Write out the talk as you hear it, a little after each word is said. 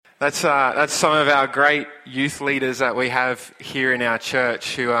That's some of our great youth leaders that we have here in our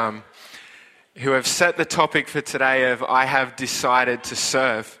church who have set the topic for today of I have decided to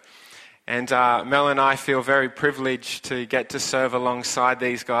serve. And Mel and I feel very privileged to get to serve alongside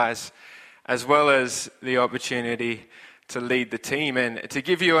these guys, as well as the opportunity to lead the team. And to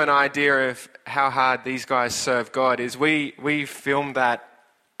give you an idea of how hard these guys serve God is we filmed that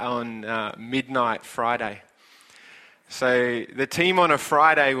on midnight Friday. So the team on a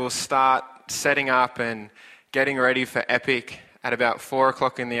Friday will start setting up and getting ready for Epic at about 4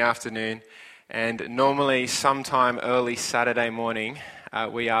 o'clock in the afternoon. And normally sometime early Saturday morning,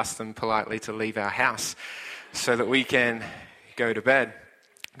 we ask them politely to leave our house so that we can go to bed.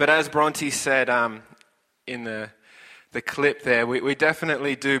 But as Bronte said in the clip there, we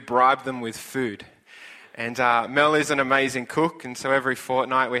definitely do bribe them with food. And Mel is an amazing cook, and so every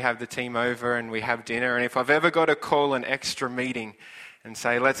fortnight we have the team over and we have dinner. And if I've ever got to call an extra meeting and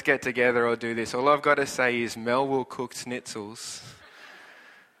say, let's get together or do this, all I've got to say is Mel will cook schnitzels,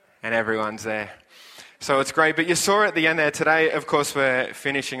 and everyone's there. So it's great. But you saw at the end there today, of course, we're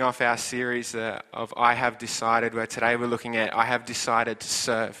finishing off our series of I Have Decided, where today we're looking at I Have Decided to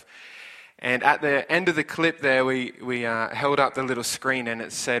Serve. And at the end of the clip there, we held up the little screen and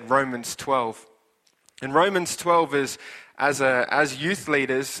it said Romans 12. And Romans 12 is, as youth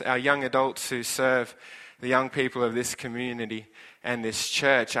leaders, our young adults who serve the young people of this community and this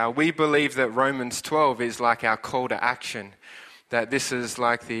church, we believe that Romans 12 is like our call to action, that this is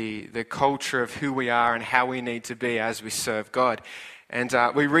like the culture of who we are and how we need to be as we serve God. And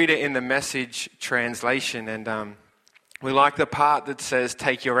we read it in the Message translation, and we like the part that says,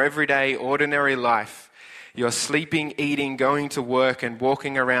 take your everyday, ordinary life, your sleeping, eating, going to work, and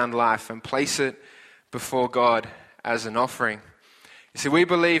walking around life, and place it before God as an offering. You see, we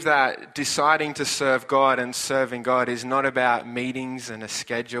believe that deciding to serve God and serving God is not about meetings and a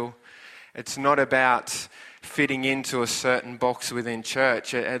schedule. It's not about fitting into a certain box within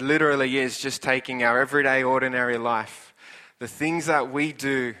church. It literally is just taking our everyday, ordinary life, the things that we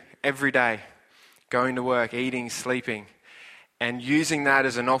do every day, going to work, eating, sleeping, and using that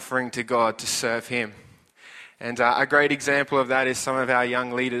as an offering to God to serve Him. And a great example of that is some of our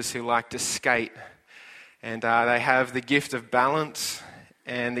young leaders who like to skate. And they have the gift of balance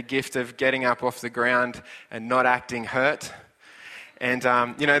and the gift of getting up off the ground and not acting hurt. And,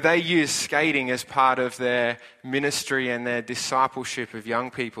 they use skating as part of their ministry and their discipleship of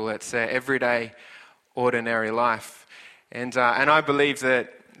young people. It's their everyday, ordinary life. And I believe that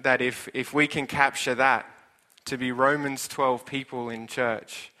if we can capture that to be Romans 12 people in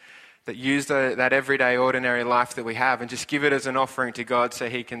church that use that everyday, ordinary life that we have and just give it as an offering to God so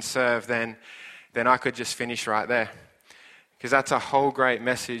He can serve, then I could just finish right there. Because that's a whole great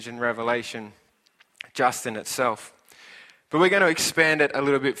message and revelation just in itself. But we're going to expand it a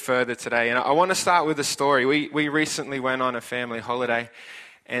little bit further today. And I want to start with a story. We recently went on a family holiday.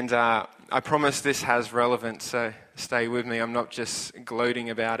 And I promise this has relevance, so stay with me. I'm not just gloating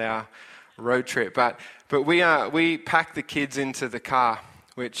about our road trip. But we packed the kids into the car,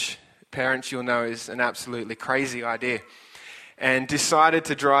 which parents you'll know is an absolutely crazy idea, and decided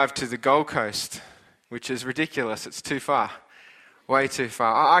to drive to the Gold Coast, which is ridiculous. It's too far, way too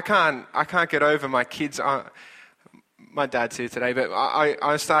far. I can't get over my kids. My dad's here today, but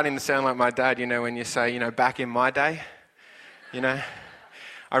I'm starting to sound like my dad, when you say, back in my day,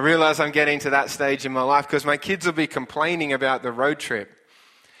 I realize I'm getting to that stage in my life because my kids will be complaining about the road trip.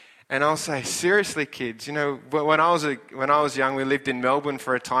 And I'll say, seriously, kids, when I was young, we lived in Melbourne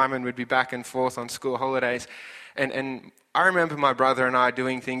for a time and we'd be back and forth on school holidays. And I remember my brother and I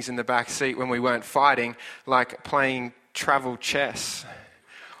doing things in the back seat when we weren't fighting, like playing travel chess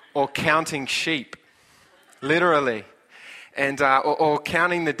or counting sheep, literally, and or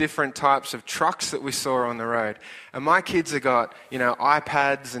counting the different types of trucks that we saw on the road. And my kids have got,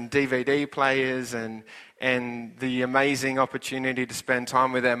 iPads and DVD players and the amazing opportunity to spend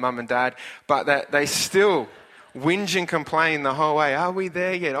time with their mum and dad, but that they still whinge and complain the whole way. Are we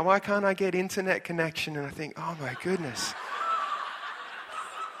there yet? Oh, why can't I get internet connection? And I think, oh my goodness.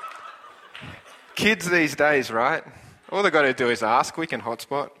 Kids these days, right? All they've got to do is ask. We can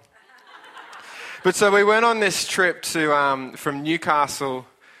hotspot. But so we went on this trip to from Newcastle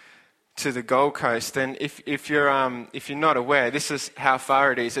to the Gold Coast, and if you're not aware, this is how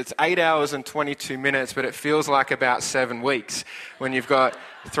far it is. It's 8 hours and 22 minutes, but it feels like about 7 weeks when you've got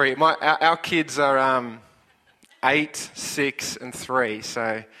three. Our kids are 8, 6, and 3,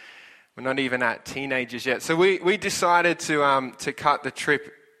 so we're not even at teenagers yet. So we decided to cut the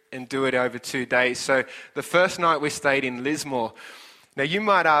trip and do it over 2 days. So the first night we stayed in Lismore. Now you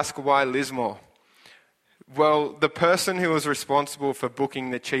might ask, why Lismore? Well, the person who was responsible for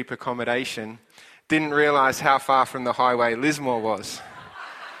booking the cheap accommodation didn't realise how far from the highway Lismore was.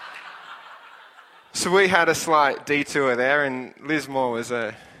 So we had a slight detour there, and Lismore was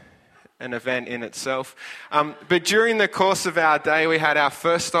an event in itself. But during the course of our day, we had our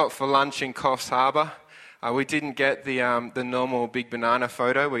first stop for lunch in Coffs Harbour. We didn't get the normal big banana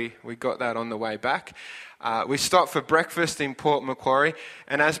photo. We got that on the way back. We stopped for breakfast in Port Macquarie.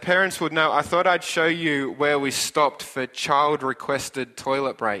 And as parents would know, I thought I'd show you where we stopped for child-requested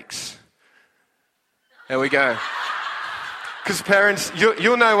toilet breaks. There we go. Because parents,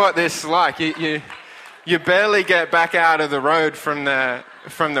 you'll know what this is like. You barely get back out of the road from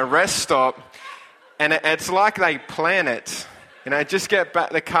the rest stop, and it's like they plan it. Just get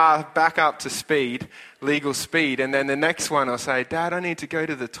the car back up to speed, legal speed, and then the next one will say, "Dad, I need to go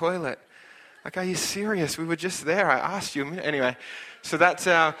to the toilet." Like, are you serious? We were just there. I asked you a minute. Anyway, so that's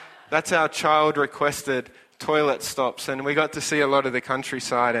our child-requested toilet stops, and we got to see a lot of the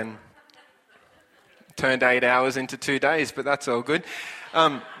countryside and turned 8 hours into 2 days, but that's all good.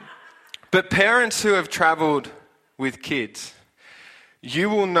 But parents who have travelled with kids,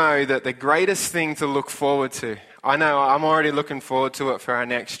 you will know that the greatest thing to look forward to, I know I'm already looking forward to it for our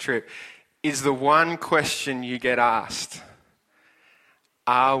next trip, is the one question you get asked.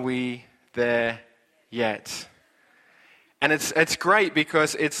 Are we there yet? And it's great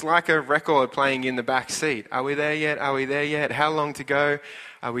because it's like a record playing in the back seat. Are we there yet? Are we there yet? How long to go?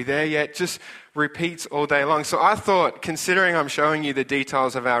 Are we there yet? Just repeats all day long. So I thought, considering I'm showing you the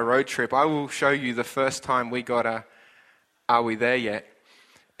details of our road trip, I will show you the first time we got a "Are we there yet?"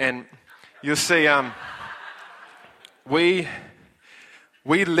 And you'll see we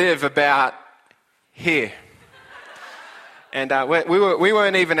live about here. And we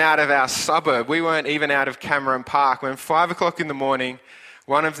weren't even out of our suburb. We weren't even out of Cameron Park. When 5 o'clock in the morning,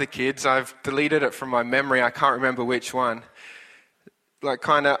 one of the kids, I've deleted it from my memory, I can't remember which one,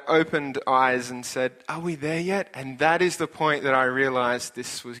 kind of opened eyes and said, "Are we there yet?" And that is the point that I realized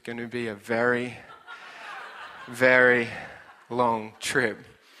this was going to be a very, very long trip.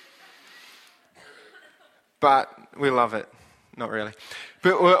 But we love it. Not really.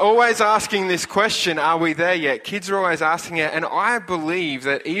 But we're always asking this question, are we there yet? Kids are always asking it. And I believe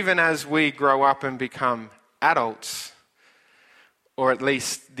that even as we grow up and become adults, or at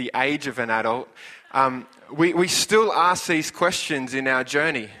least the age of an adult, we still ask these questions in our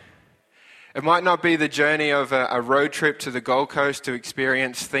journey. It might not be the journey of a road trip to the Gold Coast to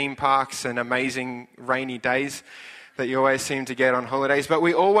experience theme parks and amazing rainy days that you always seem to get on holidays, but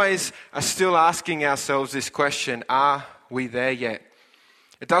we always are still asking ourselves this question, are we there yet?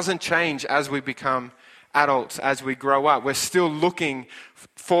 It doesn't change as we become adults, as we grow up. We're still looking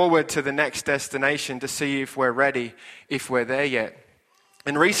forward to the next destination to see if we're ready, if we're there yet.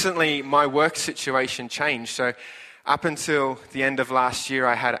 And recently, my work situation changed. So up until the end of last year,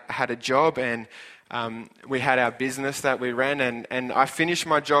 I had a job, and we had our business that we ran. And I finished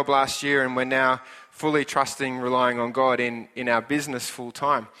my job last year, and we're now fully trusting, relying on God in our business full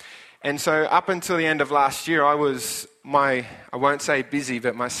time. And so up until the end of last year, I won't say busy,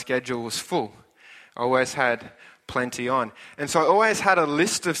 but my schedule was full. I always had plenty on. And so I always had a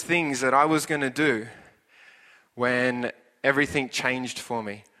list of things that I was going to do when everything changed for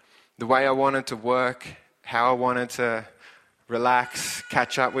me. The way I wanted to work, how I wanted to relax,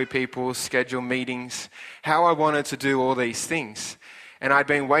 catch up with people, schedule meetings, how I wanted to do all these things. And I'd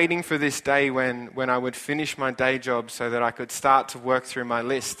been waiting for this day when I would finish my day job so that I could start to work through my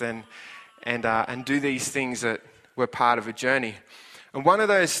list and do these things that were part of a journey. And one of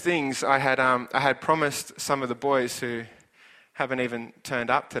those things I had promised some of the boys who haven't even turned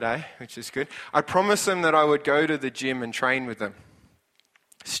up today, which is good. I promised them that I would go to the gym and train with them.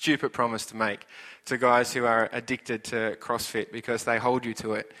 Stupid promise to make to guys who are addicted to CrossFit because they hold you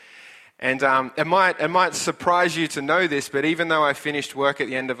to it. And it might surprise you to know this, but even though I finished work at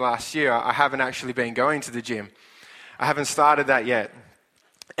the end of last year, I haven't actually been going to the gym. I haven't started that yet.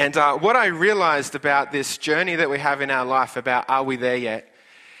 And what I realized about this journey that we have in our life, about are we there yet,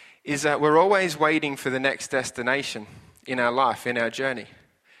 is that we're always waiting for the next destination in our life, in our journey.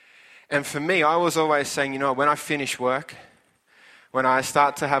 And for me, I was always saying, when I finish work, when I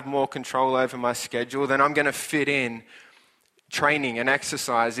start to have more control over my schedule, then I'm going to fit in training and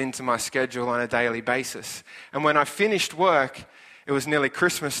exercise into my schedule on a daily basis. And when I finished work, it was nearly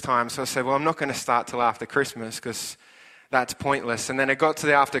Christmas time, so I said, well, I'm not going to start till after Christmas because that's pointless. And then it got to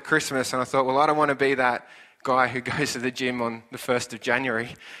the after Christmas, and I thought, well, I don't want to be that guy who goes to the gym on the 1st of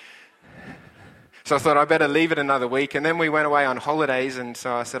January. So I thought I better leave it another week. And then we went away on holidays, and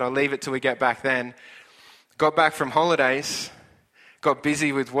so I said, I'll leave it till we get back then. Got back from holidays, got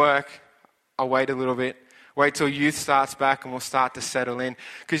busy with work. I'll wait a little bit. Wait till youth starts back and we'll start to settle in.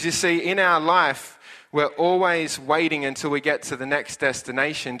 Because you see, in our life, we're always waiting until we get to the next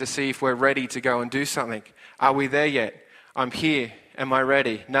destination to see if we're ready to go and do something. Are we there yet? I'm here. Am I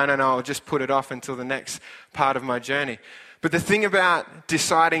ready? No, I'll just put it off until the next part of my journey. But the thing about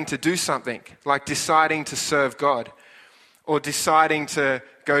deciding to do something, like deciding to serve God, or deciding to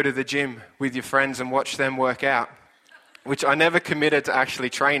go to the gym with your friends and watch them work out, which I never committed to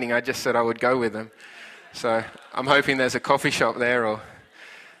actually training, I just said I would go with them. So I'm hoping there's a coffee shop there or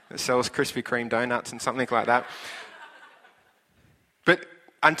that sells Krispy Kreme donuts and something like that. But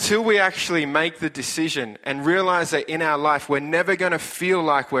until we actually make the decision and realize that in our life we're never going to feel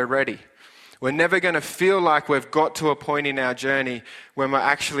like we're ready, we're never going to feel like we've got to a point in our journey when we're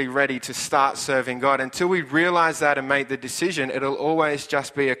actually ready to start serving God. Until we realize that and make the decision, it'll always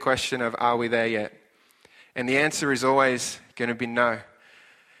just be a question of, are we there yet? And the answer is always going to be no.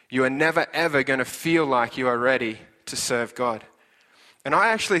 You are never, ever going to feel like you are ready to serve God. And I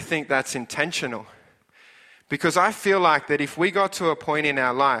actually think that's intentional. Because I feel like that if we got to a point in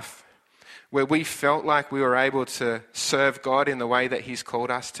our life where we felt like we were able to serve God in the way that He's called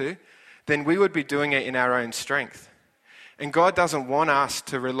us to, then we would be doing it in our own strength. And God doesn't want us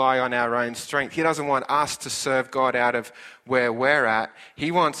to rely on our own strength. He doesn't want us to serve God out of where we're at.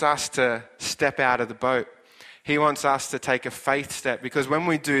 He wants us to step out of the boat. He wants us to take a faith step, because when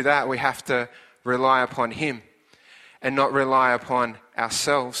we do that, we have to rely upon Him and not rely upon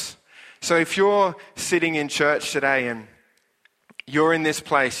ourselves. So if you're sitting in church today and you're in this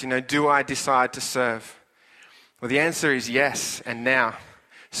place, do I decide to serve? Well, the answer is yes, and now.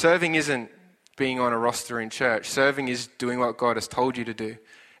 Serving isn't being on a roster in church. Serving is doing what God has told you to do.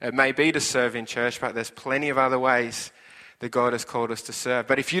 It may be to serve in church, but there's plenty of other ways that God has called us to serve.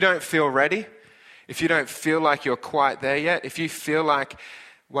 But if you don't feel ready, if you don't feel like you're quite there yet, if you feel like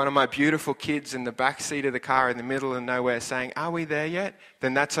one of my beautiful kids in the back seat of the car in the middle of nowhere saying, are we there yet?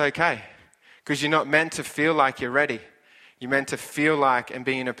 Then that's okay. Because you're not meant to feel like you're ready. You're meant to feel like and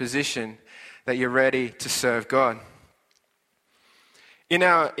be in a position that you're ready to serve God. In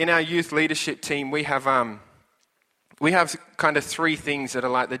our youth leadership team, we have kind of three things that are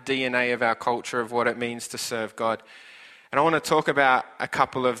like the DNA of our culture of what it means to serve God. And I want to talk about a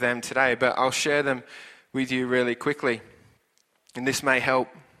couple of them today, but I'll share them with you really quickly. And this may help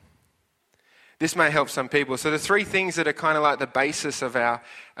some people. So the three things that are kind of like the basis of our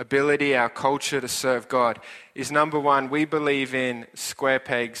ability, our culture to serve God is, number one, we believe in square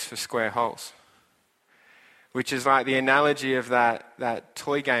pegs for square holes, which is like the analogy of that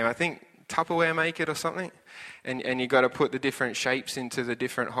toy game. I think Tupperware make it or something. And you got to put the different shapes into the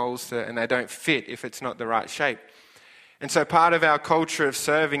different holes and they don't fit if it's not the right shape. And so part of our culture of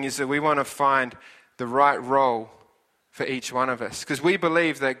serving is that we want to find the right role for each one of us. Because we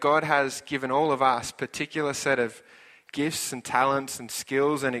believe that God has given all of us a particular set of gifts and talents and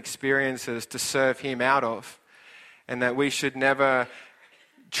skills and experiences to serve Him out of. And that we should never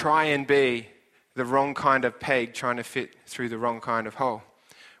try and be the wrong kind of peg trying to fit through the wrong kind of hole.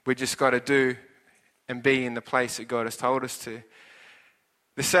 We just got to do and be in the place that God has told us to.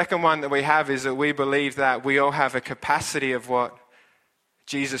 The second one that we have is that we believe that we all have a capacity of what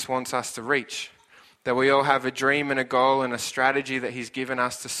Jesus wants us to reach. That we all have a dream and a goal and a strategy that He's given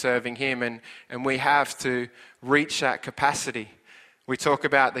us to serving Him, and we have to reach that capacity. We talk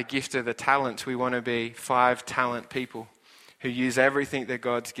about the gift of the talents. We want to be 5 talent people who use everything that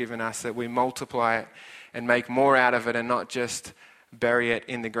God's given us, that we multiply it and make more out of it and not just bury it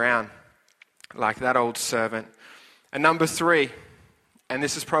in the ground like that old servant. And number 3, and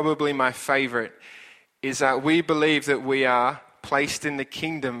this is probably my favorite, is that we believe that we are placed in the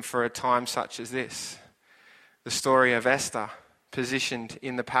kingdom for a time such as this. The story of Esther, positioned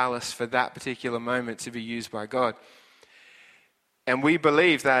in the palace for that particular moment to be used by God. And we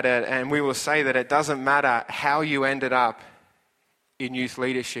believe that, and we will say that it doesn't matter how you ended up in youth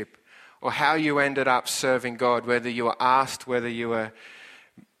leadership or how you ended up serving God, whether you were asked, whether you were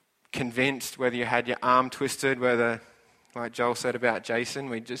convinced, whether you had your arm twisted, whether, like Joel said about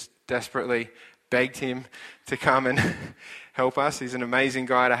Jason, we just desperately begged him to come and help us. He's an amazing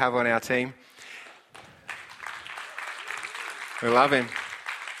guy to have on our team. We love him.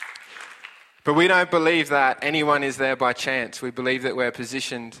 But we don't believe that anyone is there by chance. We believe that we're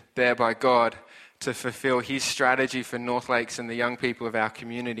positioned there by God to fulfill His strategy for North Lakes and the young people of our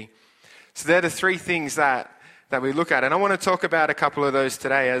community. So they're the 3 things that we look at. And I want to talk about a couple of those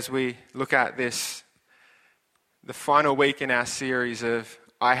today as we look at this, the final week in our series of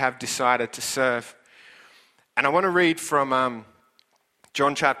I Have Decided to Serve. And I want to read from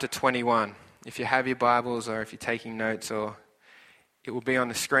John chapter 21. If you have your Bibles or if you're taking notes, or it will be on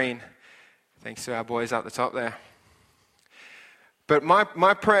the screen. Thanks to our boys up the top there. But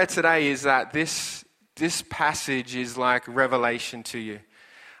my prayer today is that this passage is like revelation to you.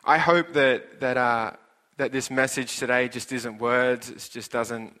 I hope that this message today just isn't words. It just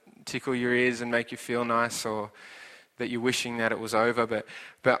doesn't tickle your ears and make you feel nice, or that you're wishing that it was over.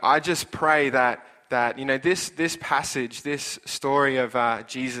 But I just pray that this passage, this story of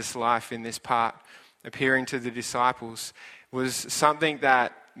Jesus' life in this part, appearing to the disciples, was something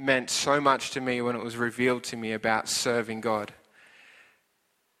that meant so much to me when it was revealed to me about serving God.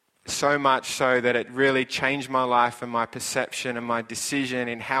 So much so that it really changed my life and my perception and my decision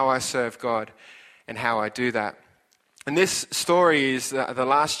in how I serve God and how I do that. And this story is the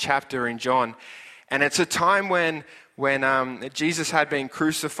last chapter in John. And it's a time when Jesus had been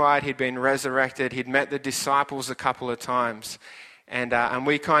crucified, he'd been resurrected, he'd met the disciples a couple of times. And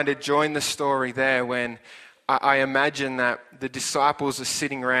we kind of join the story there when I imagine that the disciples are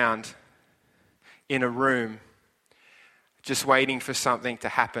sitting around in a room just waiting for something to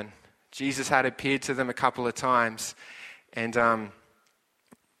happen. Jesus had appeared to them a couple of times, and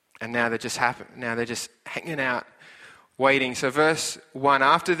now they're just hanging out, waiting. So verse 1,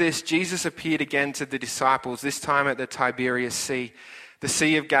 after this, Jesus appeared again to the disciples, this time at the Tiberias Sea, the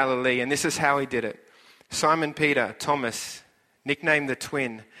Sea of Galilee, and this is how he did it. Simon Peter, Thomas, nicknamed the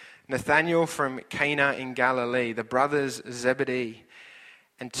twin, Nathanael from Cana in Galilee, the brothers Zebedee,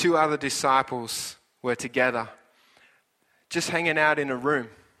 and 2 other disciples were together, just hanging out in a room.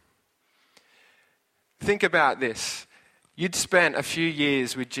 Think about this. You'd spent a few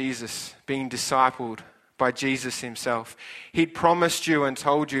years with Jesus, being discipled by Jesus himself. He'd promised you and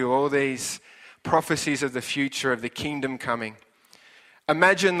told you all these prophecies of the future, of the kingdom coming.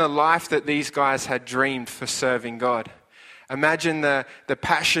 Imagine the life that these guys had dreamed for serving God. Imagine the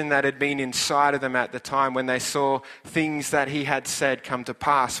passion that had been inside of them at the time when they saw things that he had said come to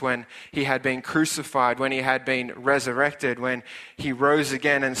pass, when he had been crucified, when he had been resurrected, when he rose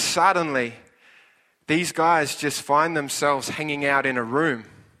again. And suddenly, these guys just find themselves hanging out in a room,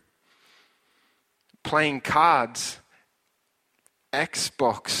 playing cards,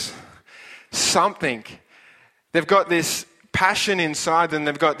 Xbox, something. They've got this passion inside them.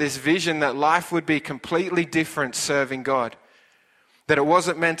 They've got this vision that life would be completely different serving God. That it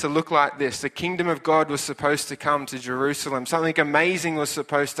wasn't meant to look like this. The kingdom of God was supposed to come to Jerusalem. Something amazing was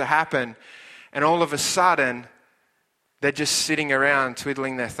supposed to happen. And all of a sudden, they're just sitting around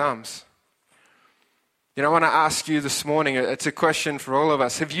twiddling their thumbs. I want to ask you this morning, it's a question for all of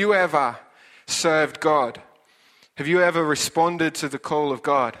us. Have you ever served God? Have you ever responded to the call of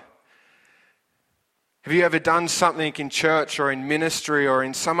God? Have you ever done something in church or in ministry or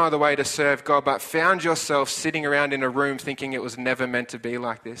in some other way to serve God, but found yourself sitting around in a room thinking it was never meant to be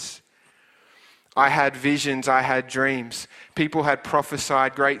like this? I had visions, I had dreams. People had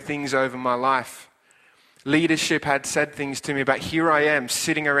prophesied great things over my life. Leadership had said things to me, but here I am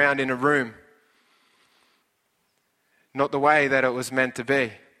sitting around in a room. Not the way that it was meant to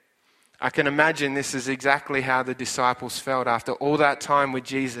be. I can imagine this is exactly how the disciples felt after all that time with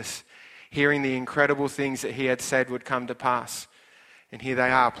Jesus, hearing the incredible things that he had said would come to pass. And here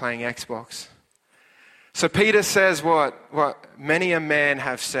they are playing Xbox. So Peter says what many a man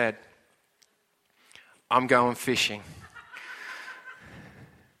have said. I'm going fishing.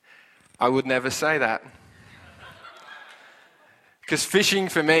 I would never say that. Because fishing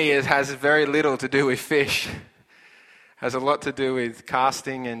for me has very little to do with fish. Has a lot to do with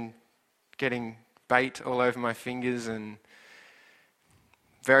casting and getting bait all over my fingers, and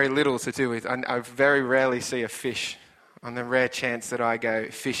very little to do with, I very rarely see a fish on the rare chance that I go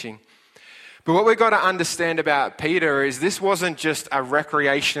fishing. But what we've got to understand about Peter is this wasn't just a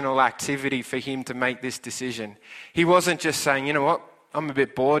recreational activity for him to make this decision. He wasn't just saying, you know what, I'm a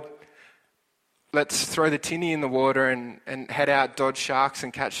bit bored. Let's throw the tinny in the water and head out, dodge sharks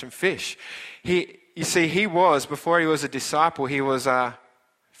and catch some fish. You see, he was, before he was a disciple, he was a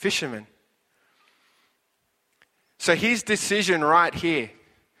fisherman. So his decision right here,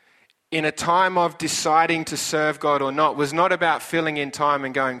 in a time of deciding to serve God or not, was not about filling in time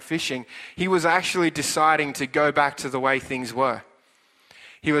and going fishing. He was actually deciding to go back to the way things were.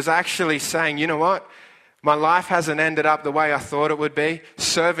 He was actually saying, you know what? My life hasn't ended up the way I thought it would be.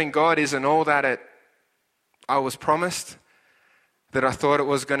 Serving God isn't all that I was promised, that I thought it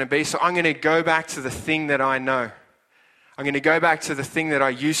was going to be. So I'm going to go back to the thing that I know. I'm going to go back to the thing that I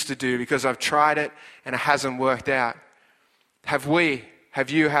used to do because I've tried it and it hasn't worked out. Have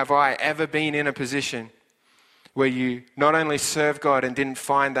I ever been in a position where you not only served God and didn't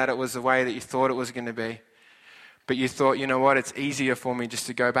find that it was the way that you thought it was going to be, but you thought, you know what, it's easier for me just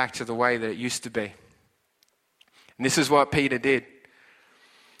to go back to the way that it used to be. And this is what Peter did.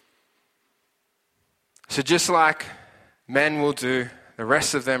 So just like men will do, the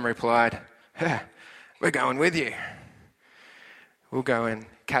rest of them replied, we're going with you. We'll go and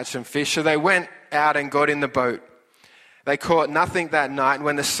catch some fish. So they went out and got in the boat. They caught nothing that night. And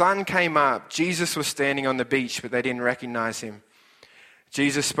when the sun came up, Jesus was standing on the beach, but they didn't recognize him.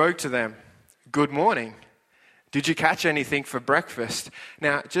 Jesus spoke to them. Good morning. Did you catch anything for breakfast?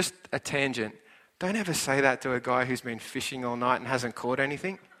 Now, just a tangent. Don't ever say that to a guy who's been fishing all night and hasn't caught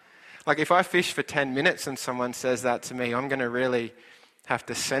anything. Like if I fish for 10 minutes and someone says that to me, I'm going to really have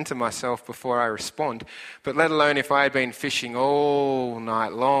to center myself before I respond. But let alone if I had been fishing all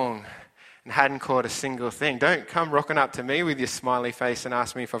night long and hadn't caught a single thing. Don't come rocking up to me with your smiley face and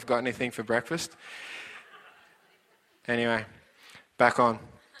ask me if I've got anything for breakfast. Anyway, back on.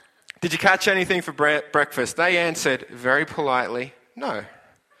 Did you catch anything for breakfast? They answered very politely, no.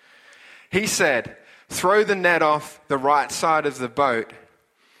 He said, throw the net off the right side of the boat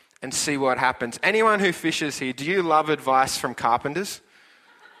and see what happens. Anyone who fishes here, do you love advice from carpenters?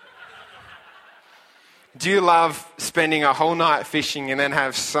 Do you love spending a whole night fishing and then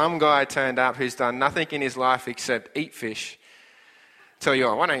have some guy turned up who's done nothing in his life except eat fish? Tell you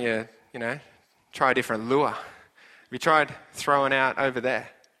what, why don't you, try a different lure? Have you tried throwing out over there?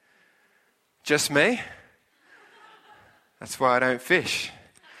 Just me? That's why I don't fish.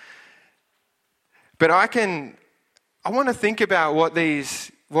 But I want to think about what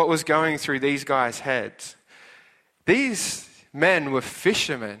was going through these guys' heads. These men were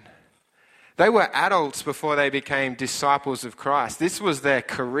fishermen. They were adults before they became disciples of Christ. This was their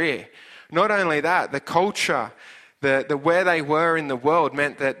career. Not only that, the culture, the where they were in the world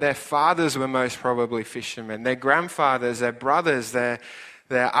meant that their fathers were most probably fishermen. Their grandfathers, their brothers, their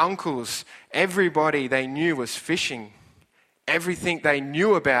uncles, everybody they knew was fishing. Everything they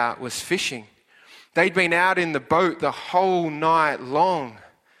knew about was fishing. They'd been out in the boat the whole night long,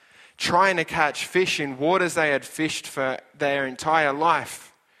 trying to catch fish in waters they had fished for their entire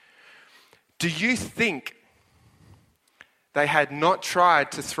life. Do you think they had not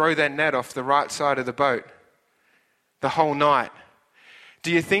tried to throw their net off the right side of the boat the whole night?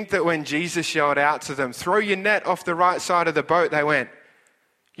 Do you think that when Jesus yelled out to them, throw your net off the right side of the boat, they went,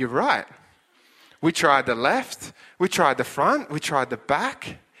 you're right. We tried the left, we tried the front, we tried the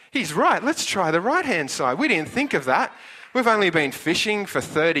back. He's right, let's try the right-hand side. We didn't think of that. We've only been fishing for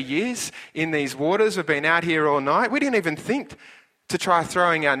 30 years in these waters. We've been out here all night. We didn't even think to try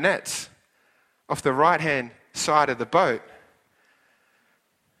throwing our nets off the right-hand side of the boat.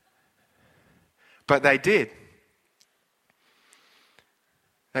 But they did.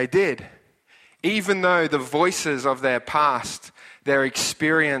 They did. Even though the voices of their past, their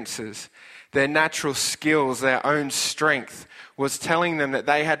experiences, their natural skills, their own strength was telling them that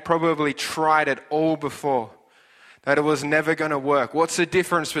they had probably tried it all before, that it was never going to work. What's the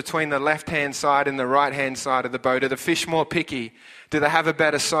difference between the left-hand side and the right-hand side of the boat? Are the fish more picky? Do they have a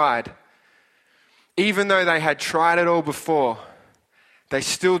better side? Even though they had tried it all before, they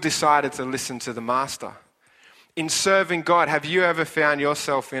still decided to listen to the master. In serving God, have you ever found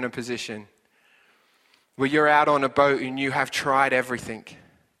yourself in a position where you're out on a boat and you have tried everything?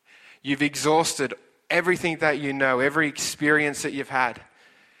 You've exhausted everything that you know, every experience that you've had,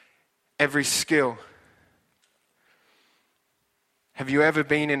 every skill. Have you ever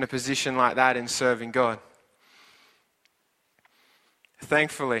been in a position like that in serving God?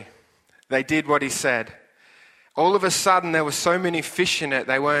 Thankfully, they did what he said. All of a sudden, there were so many fish in it,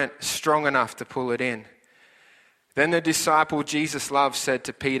 they weren't strong enough to pull it in. Then the disciple Jesus loved said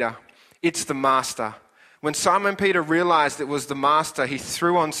to Peter, it's the master. When Simon Peter realized it was the master, he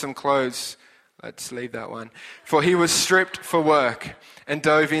threw on some clothes. Let's leave that one. For he was stripped for work and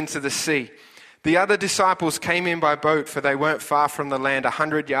dove into the sea. The other disciples came in by boat, for they weren't far from the land,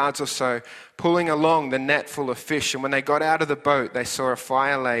 100 yards or so, pulling along the net full of fish. And when they got out of the boat, they saw a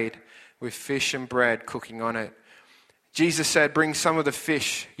fire laid with fish and bread cooking on it. Jesus said, bring some of the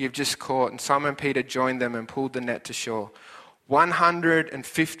fish you've just caught. And Simon Peter joined them and pulled the net to shore.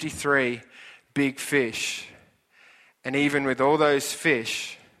 153 big fish. And even with all those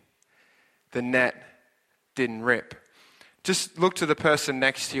fish, the net didn't rip. Just look to the person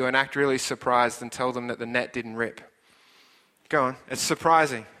next to you and act really surprised and tell them that the net didn't rip. Go on. It's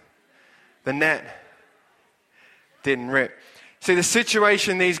surprising. The net didn't rip. See, the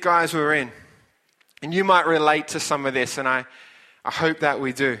situation these guys were in, and you might relate to some of this, and I hope that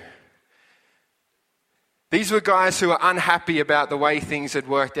we do. These were guys who were unhappy about the way things had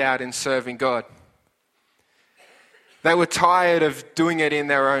worked out in serving God. They were tired of doing it in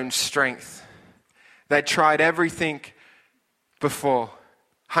their own strength. They'd tried everything before,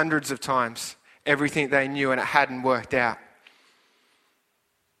 hundreds of times, everything they knew, and it hadn't worked out.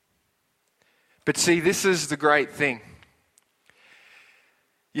 But see, this is the great thing.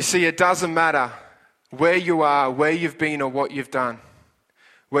 You see, it doesn't matter where you are, where you've been, or what you've done.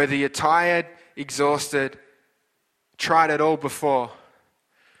 Whether you're tired, exhausted, tried it all before.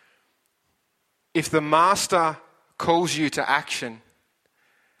 If the Master calls you to action,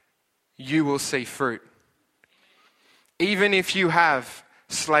 you will see fruit. Even if you have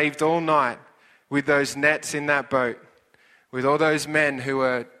slaved all night with those nets in that boat, with all those men who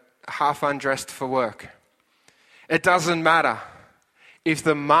were half undressed for work, it doesn't matter. If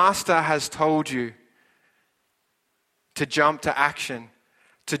the Master has told you to jump to action,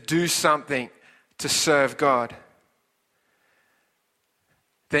 to do something, to serve God,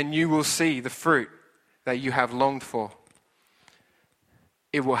 then you will see the fruit that you have longed for.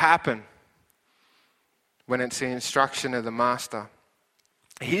 It will happen when it's the instruction of the Master.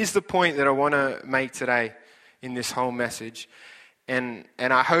 Here's the point that I want to make today in this whole message. And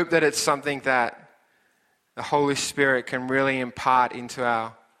I hope that it's something that the Holy Spirit can really impart into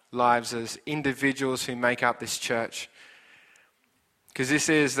our lives as individuals who make up this church. Because this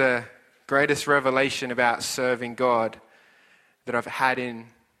is the greatest revelation about serving God that I've had in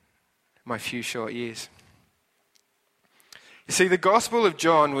my few short years. You see, the Gospel of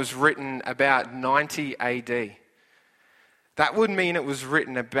John was written about 90 AD. That would mean it was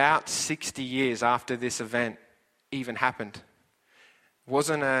written about 60 years after this event even happened. It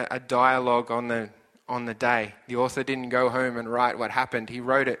wasn't a dialogue on the day. The author didn't go home and write what happened. He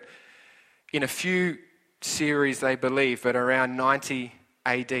wrote it in a few series, they believe, but around 90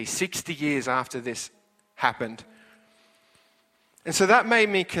 AD, 60 years after this happened. And so that made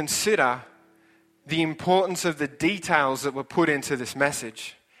me consider the importance of the details that were put into this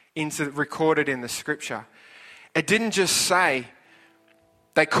message, recorded in the scripture. It didn't just say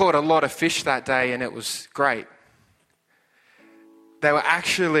they caught a lot of fish that day and it was great. They were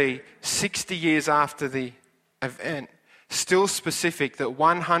actually 60 years after the event, still specific that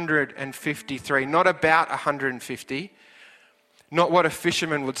 153, not about 150, not what a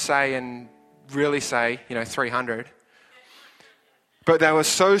fisherman would say and really say, 300. But they were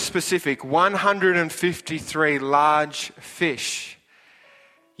so specific, 153 large fish,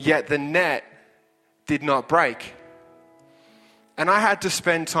 yet the net did not break. And I had to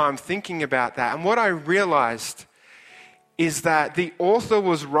spend time thinking about that. And what I realized is that the author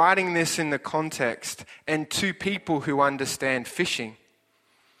was writing this in the context and to people who understand fishing.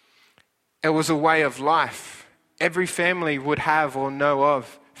 It was a way of life. Every family would have or know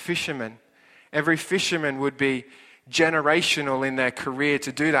of fishermen. Every fisherman would be generational in their career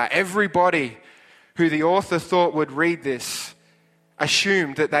to do that. Everybody who the author thought would read this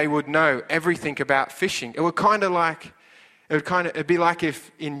assumed that they would know everything about fishing. It'd be like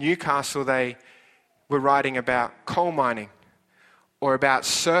if in Newcastle they were writing about coal mining or about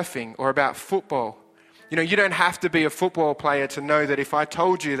surfing or about football. You don't have to be a football player to know that if I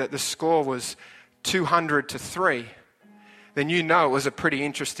told you that the score was 200-3, then you know it was a pretty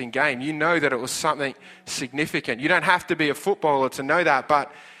interesting game. You know that it was something significant. You don't have to be a footballer to know that,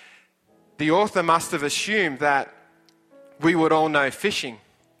 but the author must have assumed that we would all know fishing.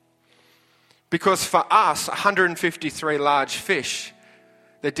 Because for us, 153 large fish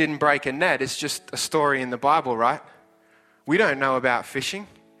that didn't break a net is just a story in the Bible, right? We don't know about fishing.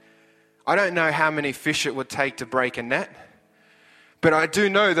 I don't know how many fish it would take to break a net. But I do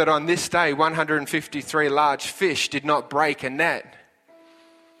know that on this day, 153 large fish did not break a net.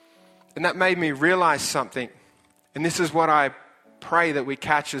 And that made me realize something. And this is what I pray that we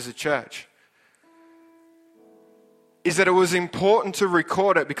catch as a church. Is that it was important to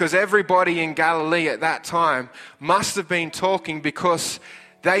record it because everybody in Galilee at that time must have been talking because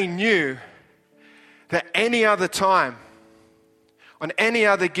they knew that any other time, on any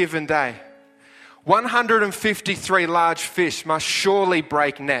other given day, 153 large fish must surely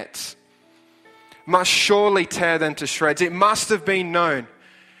break nets, must surely tear them to shreds. It must have been known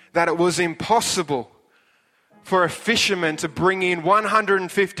that it was impossible for a fisherman to bring in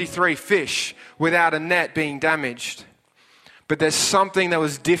 153 fish without a net being damaged. But there's something that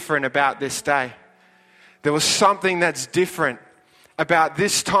was different about this day. There was something that's different about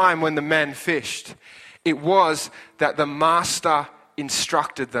this time when the men fished. It was that the Master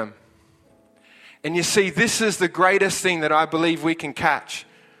instructed them. And you see, this is the greatest thing that I believe we can catch.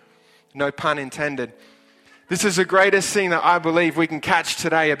 No pun intended. This is the greatest thing that I believe we can catch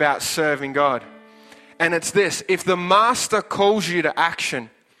today about serving God. And it's this: if the Master calls you to action,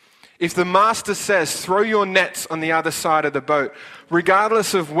 if the Master says, throw your nets on the other side of the boat,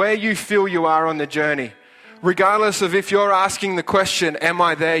 regardless of where you feel you are on the journey, regardless of if you're asking the question, am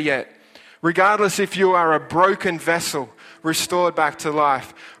I there yet? Regardless if you are a broken vessel, restored back to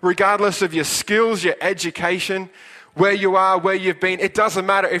life. Regardless of your skills, your education, where you are, where you've been, it doesn't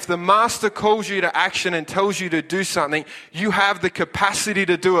matter. If the Master calls you to action and tells you to do something, you have the capacity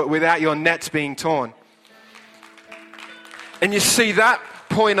to do it without your nets being torn. And you see, that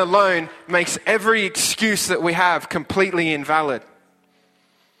point alone makes every excuse that we have completely invalid.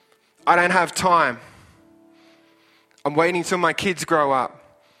 I don't have time. I'm waiting till my kids grow up.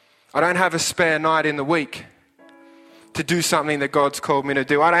 I don't have a spare night in the week to do something that God's called me to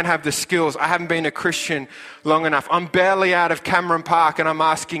do. I don't have the skills. I haven't been a Christian long enough. I'm barely out of Cameron Park and I'm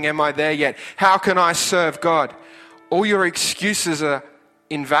asking, am I there yet? How can I serve God? All your excuses are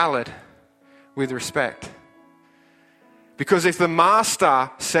invalid with respect. Because if the Master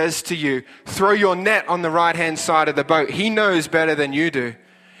says to you, throw your net on the right-hand side of the boat, He knows better than you do.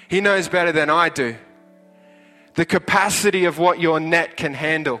 He knows better than I do the capacity of what your net can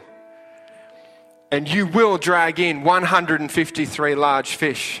handle. And you will drag in 153 large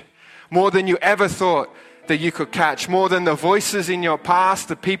fish, more than you ever thought that you could catch, more than the voices in your past,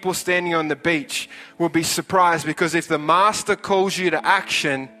 the people standing on the beach will be surprised, because if the Master calls you to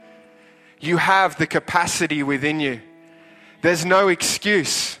action, you have the capacity within you. There's no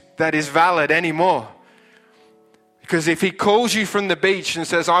excuse that is valid anymore. Because if He calls you from the beach and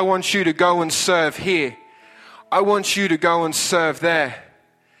says, I want you to go and serve here, I want you to go and serve there,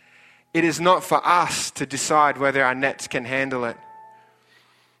 it is not for us to decide whether our nets can handle it.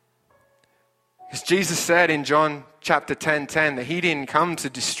 Because Jesus said in John chapter 10:10 that He didn't come to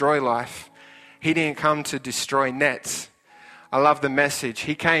destroy life. He didn't come to destroy nets. I love the message.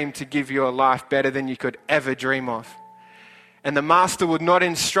 He came to give you a life better than you could ever dream of. And the Master would not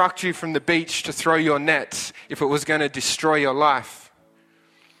instruct you from the beach to throw your nets if it was going to destroy your life.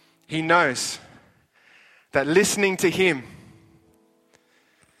 He knows that listening to Him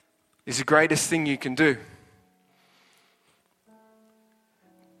is the greatest thing you can do,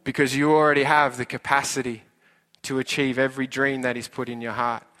 because you already have the capacity to achieve every dream that He's put in your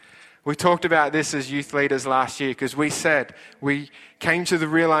heart. We talked about this as youth leaders last year, because we came to the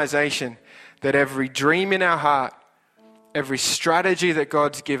realization that every dream in our heart, every strategy that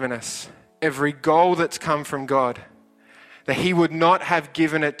God's given us, every goal that's come from God, that He would not have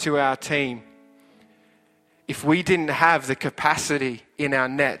given it to our team if we didn't have the capacity in our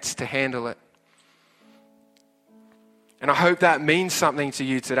nets to handle it. And I hope that means something to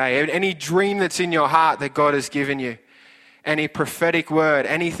you today. Any dream that's in your heart that God has given you, any prophetic word,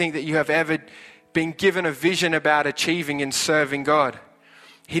 anything that you have ever been given a vision about achieving in serving God,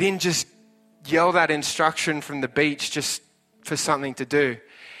 He didn't just yell that instruction from the beach just for something to do.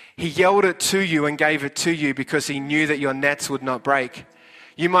 He yelled it to you and gave it to you because He knew that your nets would not break.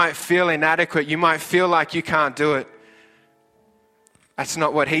 You might feel inadequate. You might feel like you can't do it. That's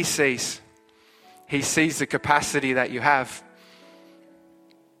not what He sees. He sees the capacity that you have.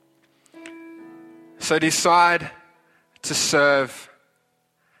 So decide to serve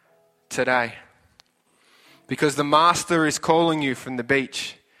today, because the Master is calling you from the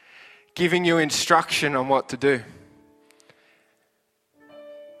beach, giving you instruction on what to do.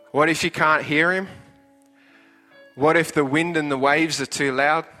 What if you can't hear Him? What if the wind and the waves are too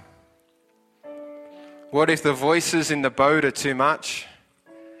loud? What if the voices in the boat are too much?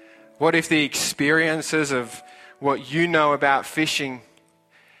 What if the experiences of what you know about fishing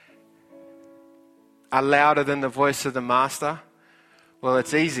are louder than the voice of the Master? Well,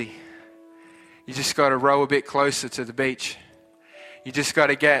 it's easy. You just got to row a bit closer to the beach. You just got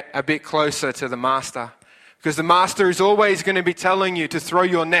to get a bit closer to the Master. Because the Master is always going to be telling you to throw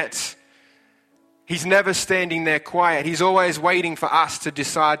your nets. He's never standing there quiet. He's always waiting for us to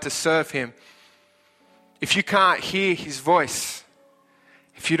decide to serve Him. If you can't hear His voice,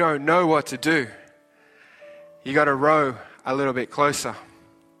 if you don't know what to do, you got to row a little bit closer.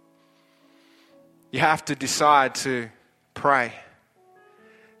 You have to decide to pray,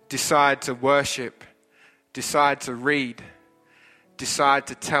 decide to worship, decide to read, decide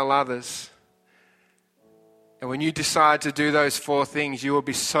to tell others. And when you decide to do those 4 things, you will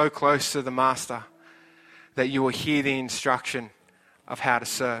be so close to the Master that you will hear the instruction of how to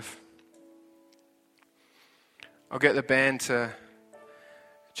serve. I'll get the band to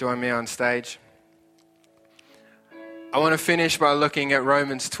join me on stage. I want to finish by looking at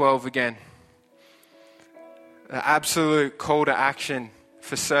Romans 12 again. The absolute call to action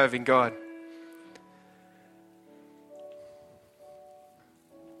for serving God.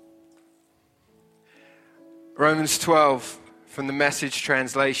 Romans 12 from the Message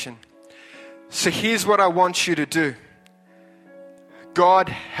translation. So here's what I want you to do. God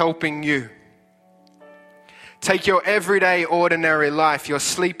helping you. Take your everyday, ordinary life, your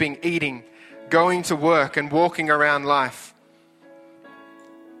sleeping, eating, going to work and walking around life.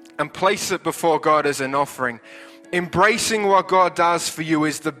 and place it before God as an offering. Embracing what God does for you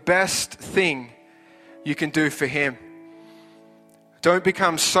is the best thing you can do for Him. Don't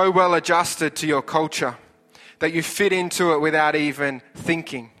become so well adjusted to your culture that you fit into it without even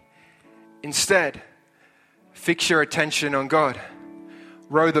thinking. Instead, fix your attention on God.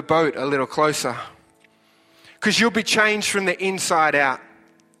 Row the boat a little closer, because you'll be changed from the inside out.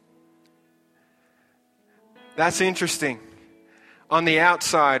 That's interesting. On the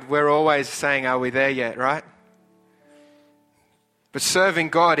outside, we're always saying, are we there yet, right? But serving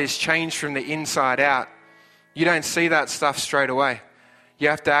God is changed from the inside out. You don't see that stuff straight away. You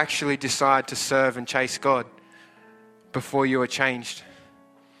have to actually decide to serve and chase God before you are changed.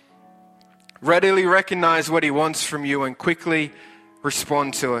 Readily recognize what He wants from you and quickly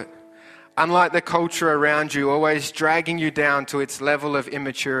respond to it. Unlike the culture around you, always dragging you down to its level of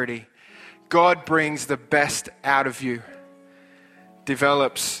immaturity, God brings the best out of you,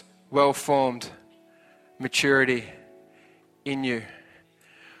 develops well-formed maturity in you.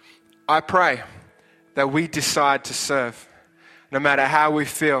 I pray that we decide to serve, no matter how we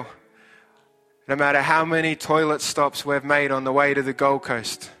feel, no matter how many toilet stops we've made on the way to the Gold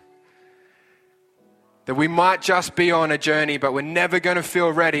Coast. That we might just be on a journey, but we're never going to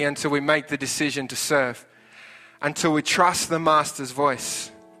feel ready until we make the decision to serve, until we trust the Master's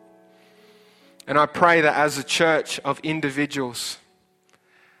voice. And I pray that as a church of individuals,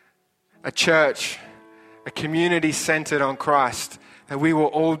 a church, a community centered on Christ, that we will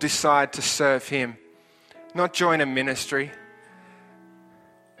all decide to serve Him. Not join a ministry,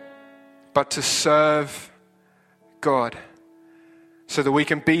 but to serve God, so that we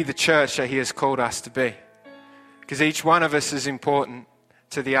can be the church that He has called us to be. Because each one of us is important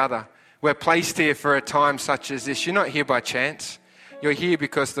to the other. We're placed here for a time such as this. You're not here by chance. You're here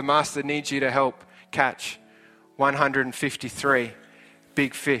because the Master needs you to help catch 153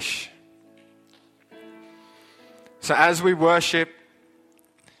 big fish. So as we worship,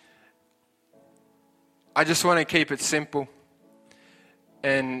 I just want to keep it simple.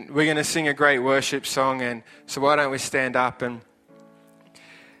 And we're going to sing a great worship song. And so why don't we stand up? And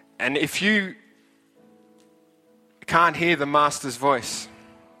if you can't hear the Master's voice,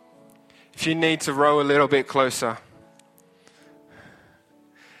 if you need to row a little bit closer,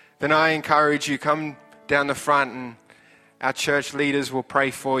 then I encourage you, come down the front and our church leaders will pray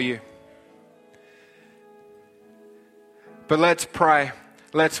for you. But let's pray,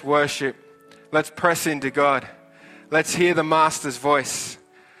 let's worship, let's press into God. Let's hear the Master's voice.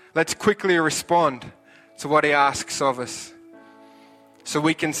 Let's quickly respond to what He asks of us, so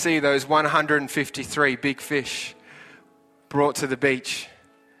we can see those 153 big fish brought to the beach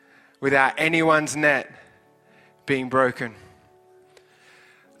without anyone's net being broken.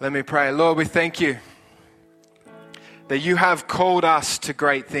 Let me pray. Lord, we thank You that You have called us to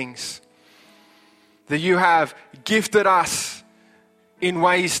great things, that You have gifted us in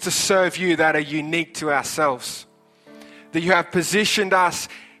ways to serve You that are unique to ourselves, that You have positioned us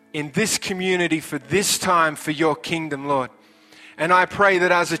in this community for this time for Your kingdom, Lord. And I pray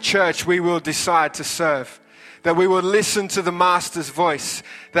that as a church we will decide to serve, that we will listen to the Master's voice,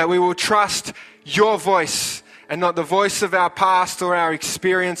 that we will trust Your voice and not the voice of our past or our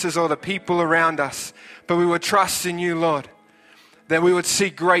experiences or the people around us, but we would trust in You, Lord, that we would see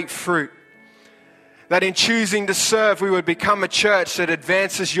great fruit, that in choosing to serve we would become a church that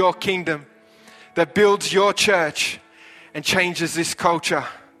advances Your kingdom, that builds Your church and changes this culture.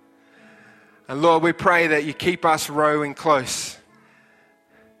 And Lord, we pray that You keep us rowing close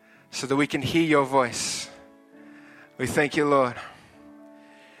so that we can hear Your voice. We thank You, Lord.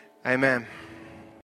 Amen.